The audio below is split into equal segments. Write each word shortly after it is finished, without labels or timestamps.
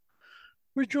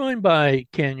We're joined by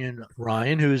Kenyon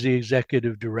Ryan, who is the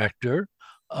executive director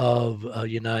of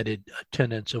United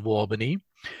Tenants of Albany.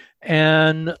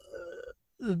 And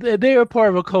they are part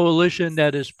of a coalition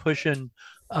that is pushing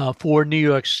for New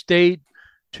York State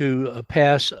to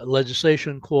pass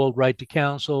legislation called Right to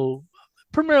Counsel,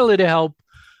 primarily to help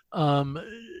um,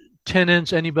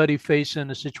 tenants, anybody facing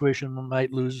a situation who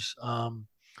might lose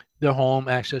their home,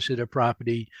 access to their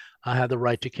property, have the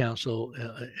right to counsel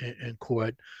in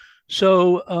court.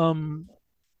 So,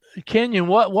 Kenyon,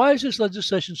 why is this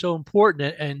legislation so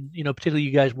important? Particularly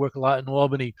you guys work a lot in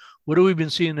Albany. What have we been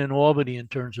seeing in Albany in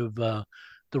terms of the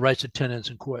rights of tenants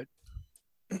in court?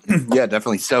 Yeah,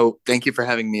 definitely. So thank you for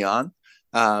having me on.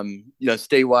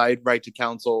 Statewide right to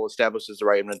counsel establishes the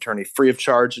right of an attorney free of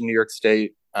charge in New York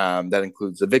State. That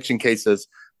includes eviction cases,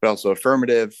 but also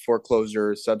affirmative,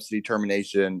 foreclosure, subsidy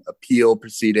termination, appeal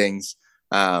proceedings.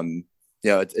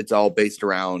 It's all based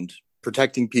around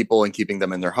protecting people and keeping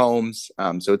them in their homes.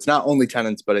 So it's not only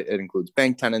tenants, but it includes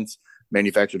bank tenants,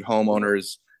 manufactured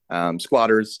homeowners,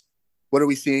 squatters. What are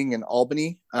we seeing in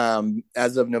Albany?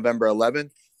 As of November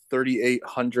 11th,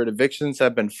 3,800 evictions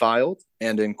have been filed,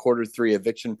 and in quarter three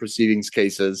eviction proceedings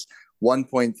cases,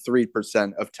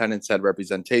 1.3% of tenants had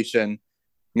representation,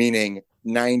 meaning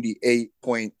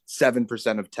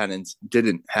 98.7% of tenants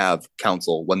didn't have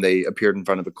counsel when they appeared in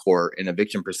front of a court in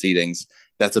eviction proceedings.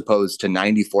 That's opposed to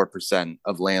 94%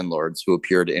 of landlords who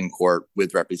appeared in court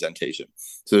with representation.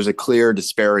 So there's a clear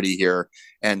disparity here.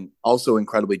 And also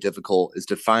incredibly difficult is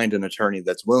to find an attorney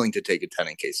that's willing to take a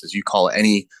tenant case. As you call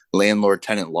any landlord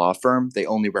tenant law firm, they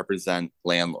only represent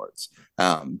landlords.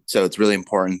 So it's really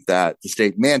important that the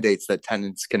state mandates that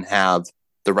tenants can have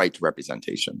the right to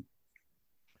representation.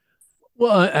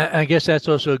 Well, I guess that's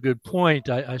also a good point.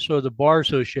 I saw the bar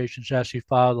associations actually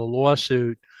filed a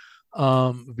lawsuit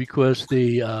because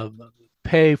the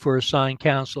pay for assigned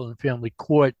counsel in family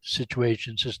court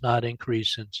situations has not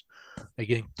increased since,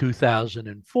 again,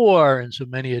 2004. And so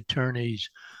many attorneys,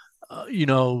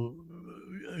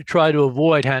 try to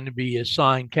avoid having to be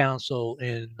assigned counsel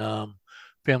in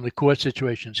family court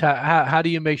situations. How do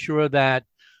you make sure that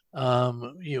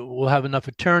we'll have enough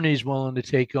attorneys willing to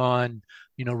take on,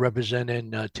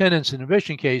 representing tenants in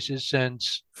eviction cases,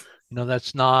 since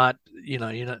that's not,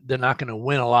 they're not going to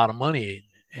win a lot of money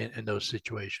in those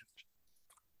situations.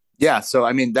 Yeah, so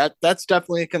I mean that's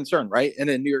definitely a concern, right? And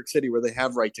in New York City, where they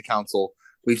have right to counsel,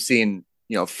 we've seen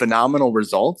phenomenal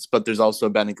results, but there's also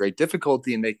been a great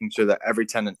difficulty in making sure that every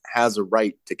tenant has a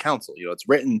right to counsel. It's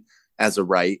written as a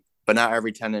right, but not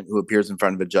every tenant who appears in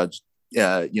front of a judge,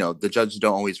 the judges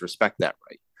don't always respect that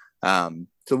right.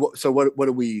 So what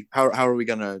do we? How are we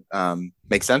going to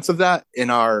make sense of that in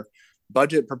our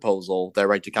budget proposal that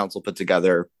Right to Counsel put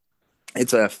together? I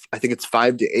think it's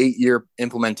 5 to 8 year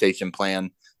implementation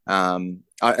plan.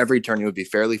 Every attorney would be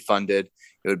fairly funded.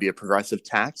 It would be a progressive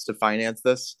tax to finance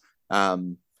this.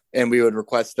 And we would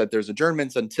request that there's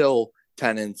adjournments until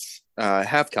tenants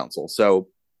have counsel. So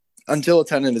until a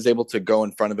tenant is able to go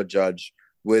in front of a judge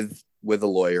with a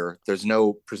lawyer, there's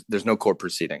no court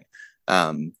proceeding.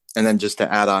 And then just to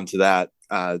add on to that,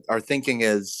 our thinking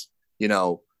is,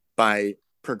 by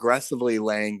progressively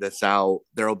laying this out,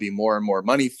 there will be more and more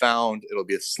money found. It'll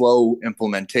be a slow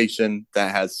implementation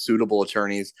that has suitable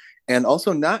attorneys. And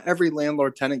also, not every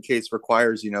landlord tenant case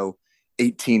requires,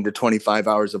 18 to 25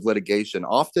 hours of litigation.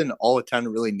 Often, all a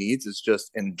tenant really needs is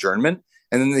just an adjournment.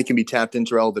 And then they can be tapped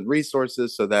into relevant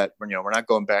resources so that, we're not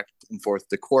going back and forth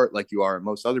to court like you are in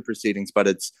most other proceedings, but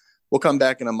we'll come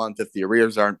back in a month if the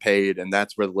arrears aren't paid. And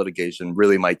that's where the litigation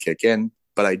really might kick in.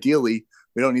 But ideally,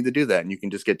 we don't need to do that. And you can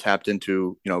just get tapped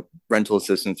into, rental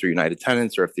assistance through United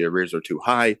Tenants, or if the arrears are too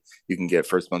high, you can get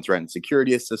first month's rent and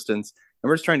security assistance. And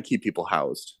we're just trying to keep people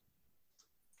housed.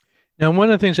 Now, one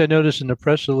of the things I noticed in the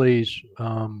press release,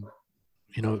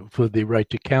 for the right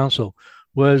to counsel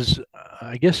was,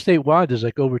 I guess statewide, there's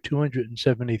like over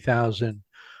 270,000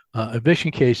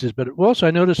 eviction cases. But also,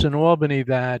 I noticed in Albany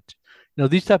that,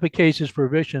 these type of cases for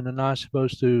eviction are not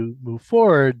supposed to move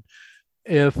forward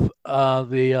if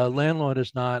the landlord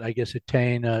has not, I guess,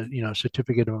 obtained a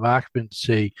certificate of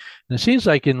occupancy. And it seems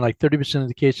like in like 30% of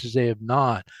the cases they have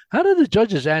not. How do the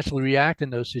judges actually react in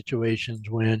those situations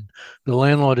when the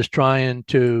landlord is trying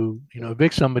to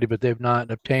evict somebody, but they've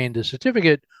not obtained a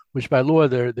certificate, which by law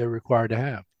they're required to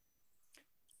have?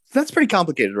 So that's pretty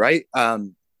complicated, right?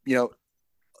 The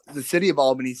city of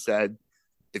Albany said,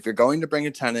 if you're going to bring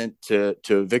a tenant to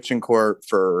eviction court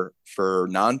for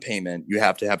non-payment, you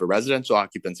have to have a residential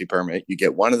occupancy permit. You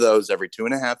get one of those every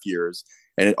 2.5 years.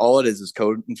 And all it is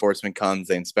code enforcement comes,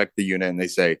 they inspect the unit, and they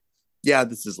say, yeah,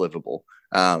 this is livable.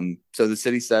 So the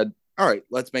city said, all right,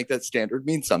 let's make that standard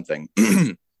mean something.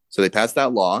 So they passed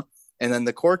that law. And then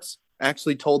the courts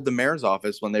actually told the mayor's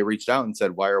office when they reached out and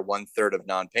said, why are 1/3 of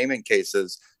non-payment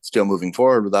cases still moving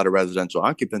forward without a residential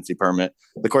occupancy permit?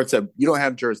 The court said, you don't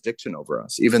have jurisdiction over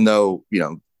us, even though,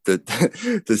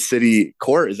 the city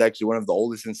court is actually one of the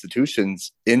oldest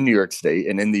institutions in New York State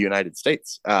and in the United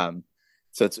States.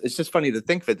 So it's just funny to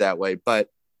think of it that way. But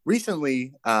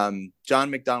recently, John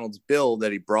McDonald's bill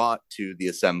that he brought to the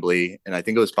assembly, and I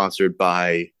think it was sponsored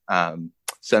by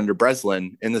Senator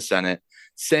Breslin in the Senate,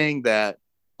 saying that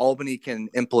Albany can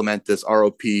implement this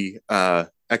ROP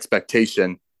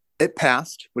expectation. It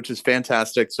passed, which is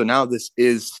fantastic. So now this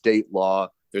is state law.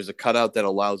 There's a cutout that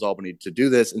allows Albany to do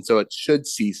this. And so it should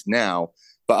cease now.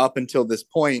 But up until this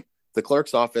point, the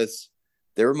clerk's office,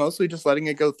 they were mostly just letting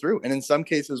it go through. And in some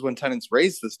cases, when tenants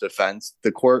raised this defense,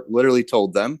 the court literally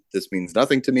told them, this means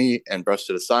nothing to me, and brushed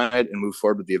it aside and moved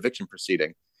forward with the eviction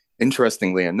proceeding.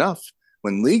 Interestingly enough,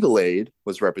 when legal aid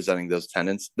was representing those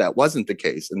tenants, that wasn't the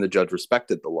case, and the judge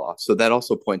respected the law. So that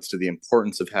also points to the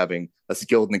importance of having a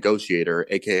skilled negotiator,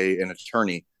 aka an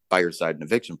attorney, by your side in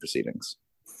eviction proceedings.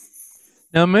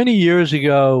 Now, many years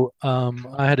ago,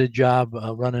 I had a job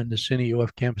running the City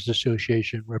Off-Campus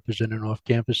Association, representing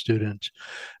off-campus students,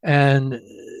 and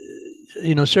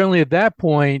certainly at that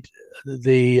point,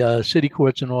 the city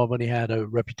courts in Albany had a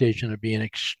reputation of being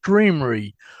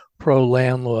extremely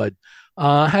pro-landlord.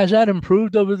 Has that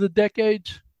improved over the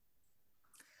decades?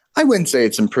 I wouldn't say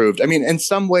it's improved. I mean, in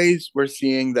some ways, we're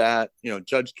seeing that,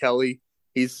 Judge Kelly,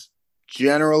 he's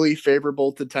generally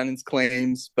favorable to tenants'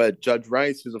 claims, but Judge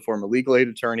Rice, who's a former legal aid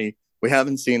attorney, we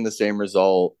haven't seen the same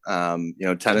result.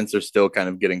 Tenants are still kind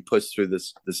of getting pushed through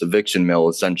this eviction mill,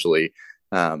 essentially.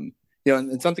 And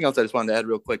something else I just wanted to add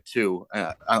real quick, too,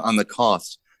 on the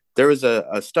cost. There was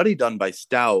a study done by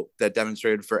Stout that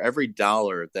demonstrated for every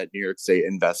dollar that New York State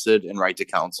invested in right to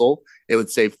counsel, it would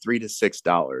save $3 to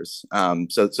 $6.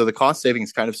 So the cost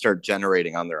savings kind of start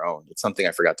generating on their own. It's something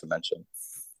I forgot to mention.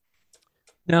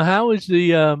 Now, how is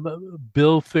the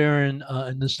bill faring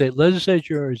in the state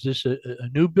legislature? Is this a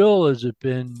new bill? Has it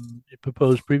been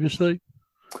proposed previously?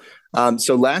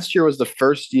 So last year was the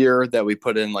first year that we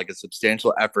put in like a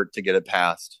substantial effort to get it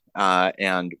passed,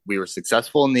 and we were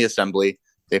successful in the assembly.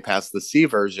 They passed the C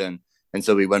version. And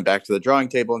so we went back to the drawing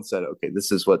table and said, okay,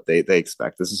 this is what they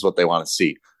expect. This is what they want to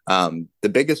see. The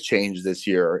biggest change this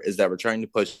year is that we're trying to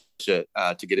push it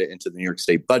to get it into the New York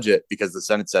State budget, because the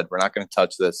Senate said we're not going to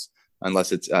touch this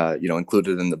unless it's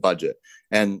included in the budget.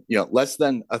 And less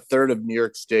than a third of New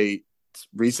York State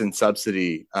recent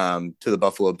subsidy to the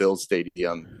Buffalo Bills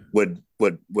Stadium would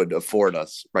afford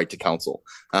us right to counsel.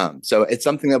 So it's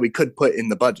something that we could put in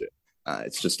the budget.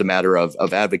 It's just a matter of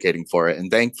advocating for it.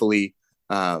 And thankfully,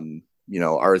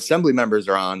 our assembly members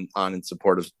are on in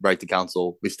support of right to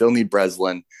counsel. We still need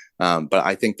Breslin, but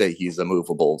I think that he's a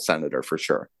movable senator for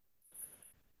sure.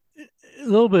 A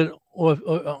little bit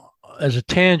as a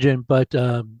tangent, but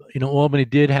Albany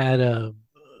did had a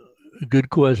good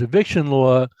cause eviction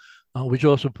law, which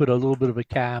also put a little bit of a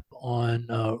cap on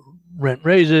rent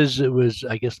raises. It was,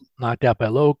 I guess, knocked out by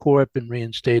lower court and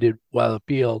reinstated while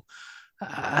appeal.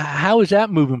 How is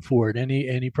that moving forward?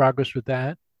 Any progress with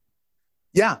that?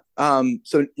 Yeah.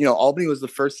 So, Albany was the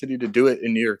first city to do it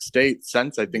in New York State.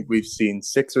 Since I think we've seen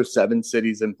 6 or 7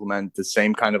 cities implement the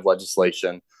same kind of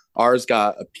legislation. Ours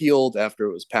got appealed after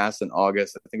it was passed in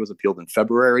August. I think it was appealed in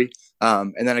February.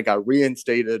 And then it got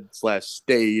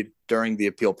reinstated/stayed during the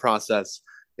appeal process.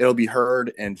 It'll be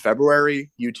heard in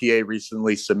February. UTA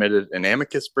recently submitted an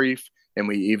amicus brief, and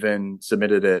we even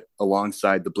submitted it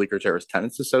alongside the Bleecker Terrace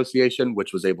Tenants Association,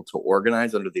 which was able to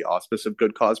organize under the auspice of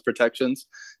good cause protections.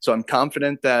 So I'm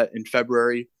confident that in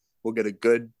February, we'll get a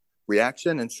good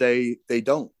reaction and say they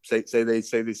don't.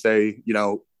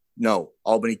 No,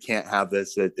 Albany can't have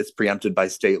this. It's preempted by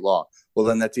state law. Well,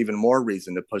 then that's even more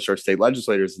reason to push our state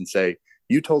legislators and say,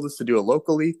 you told us to do it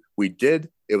locally. We did.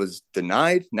 It was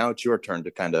denied. Now it's your turn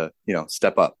to kind of,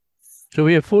 step up. So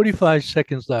we have 45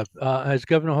 seconds left. Has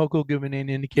Governor Hochul given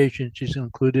any indication she's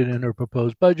included in her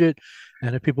proposed budget?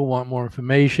 And if people want more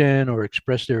information or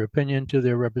express their opinion to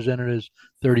their representatives,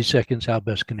 30 seconds, how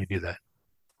best can they do that?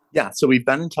 Yeah, so we've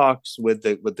been in talks with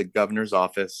the governor's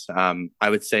office. I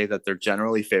would say that they're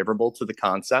generally favorable to the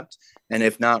concept. And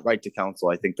if not right to counsel,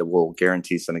 I think that we'll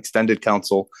guarantee some extended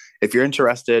counsel. If you're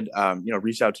interested,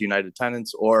 reach out to United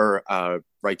Tenants or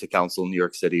Right to Counsel in New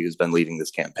York City, who's been leading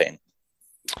this campaign.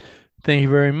 Thank you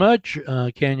very much,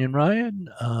 Kenyon Ryan,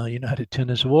 United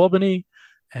Tenants of Albany.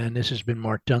 And this has been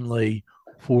Mark Dunley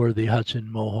for the Hudson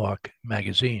Mohawk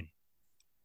Magazine.